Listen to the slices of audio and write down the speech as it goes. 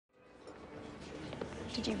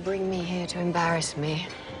Did you bring me here to embarrass me?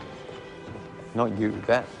 Not you,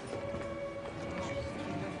 them.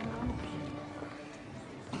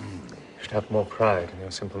 You should have more pride in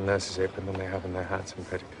your simple nurse's apron than they have in their hats and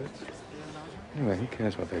petticoats. Anyway, who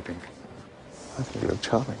cares what they think? I think you look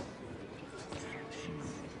charming.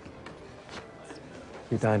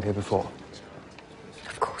 You dined here before?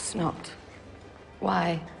 Of course not.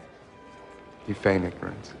 Why? You feign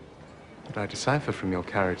ignorance. But I decipher from your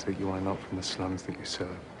carriage that you are not from the slums that you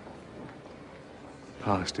serve. The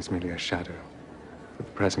past is merely a shadow that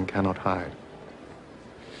the present cannot hide.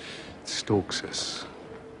 It stalks us.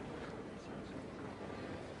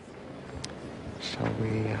 Shall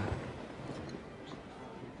we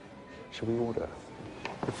order?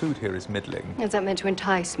 The food here is middling. Is that meant to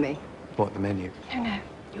entice me? What, the menu? No,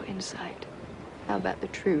 your insight. How about the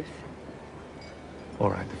truth?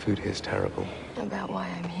 All right, the food here is terrible. About why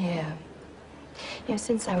I'm here. You know,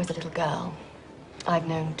 since I was a little girl, I've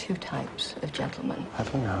known two types of gentlemen.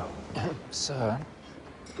 Have you now? Sir,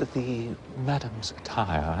 the madam's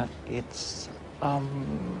attire, it's,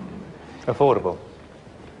 Affordable.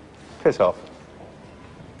 Piss off.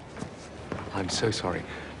 I'm so sorry.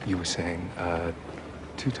 You were saying,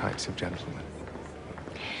 two types of gentlemen.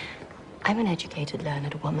 I'm an educated,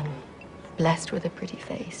 learned woman, blessed with a pretty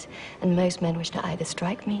face, and most men wish to either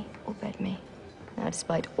strike me or bed me. Now,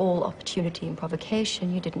 despite all opportunity and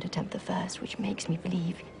provocation, you didn't attempt the first, which makes me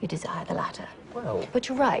believe you desire the latter. well, But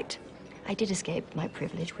you're right. I did escape my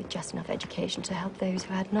privilege with just enough education to help those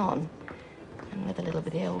who had none, and with a little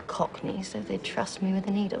bit of the old cockney, so they'd trust me with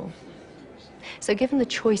a needle. So given the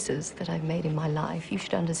choices that I've made in my life, you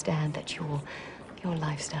should understand that your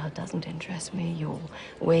lifestyle doesn't interest me. Your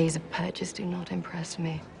ways of purchase do not impress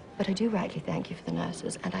me. But I do rightly thank you for the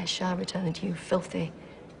nurses, and I shall return to you filthy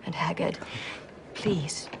and haggard.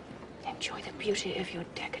 Please, enjoy the beauty of your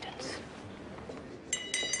decadence.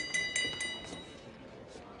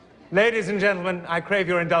 Ladies and gentlemen, I crave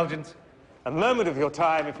your indulgence. A moment of your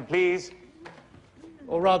time, if you please.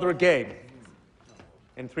 Or rather, a game.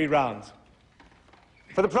 In 3 rounds.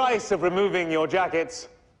 For the price of removing your jackets,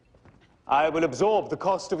 I will absorb the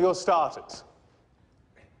cost of your starters.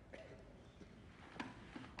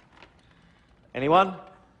 Anyone?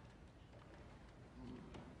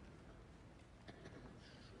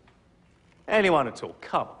 Anyone at all?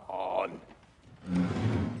 Come on.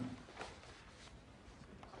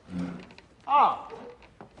 Ah,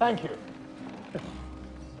 thank you.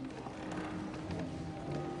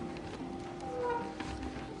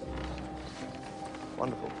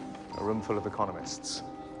 Wonderful. A room full of economists.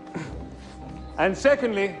 And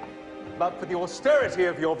secondly, but for the austerity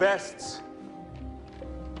of your vests,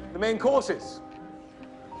 the main courses.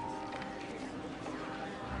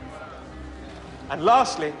 And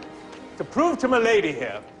lastly, to prove to my lady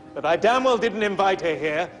here that I damn well didn't invite her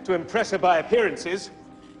here to impress her by appearances,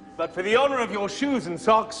 but for the honor of your shoes and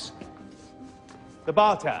socks, the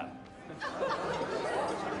bar tab.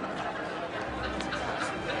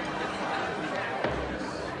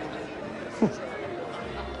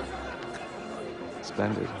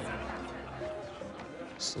 Splendid.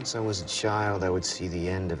 Since I was a child, I would see the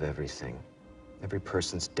end of everything. Every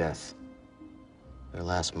person's death. Their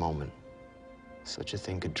last moment. Such a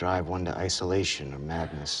thing could drive one to isolation or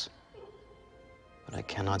madness. But I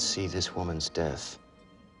cannot see this woman's death.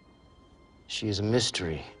 She is a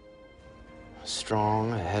mystery.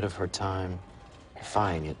 Strong, ahead of her time,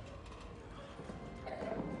 defying it.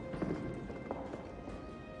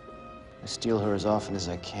 I steal her as often as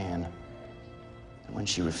I can. And when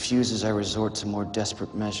she refuses, I resort to more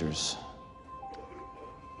desperate measures.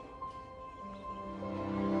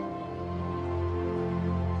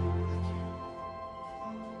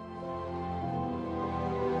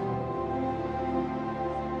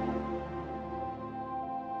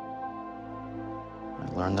 I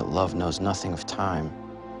learned that love knows nothing of time.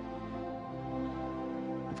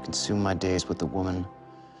 I've consumed my days with the woman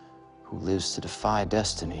who lives to defy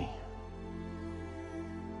destiny.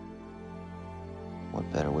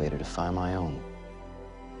 What better way to defy my own?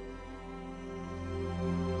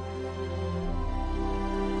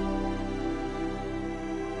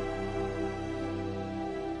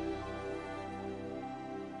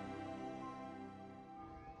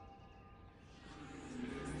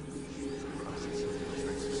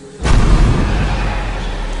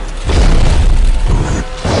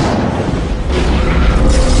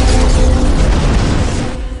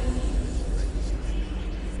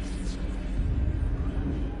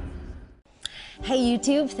 Hey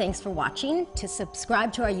YouTube, thanks for watching. To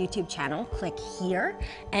subscribe to our YouTube channel, click here.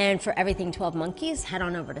 And for everything 12 Monkeys, head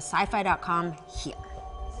on over to syfy.com here.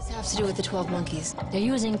 This has to do with the 12 monkeys. They're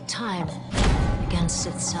using time against against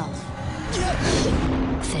itself.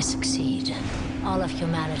 If they succeed, all of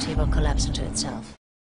humanity will collapse into itself.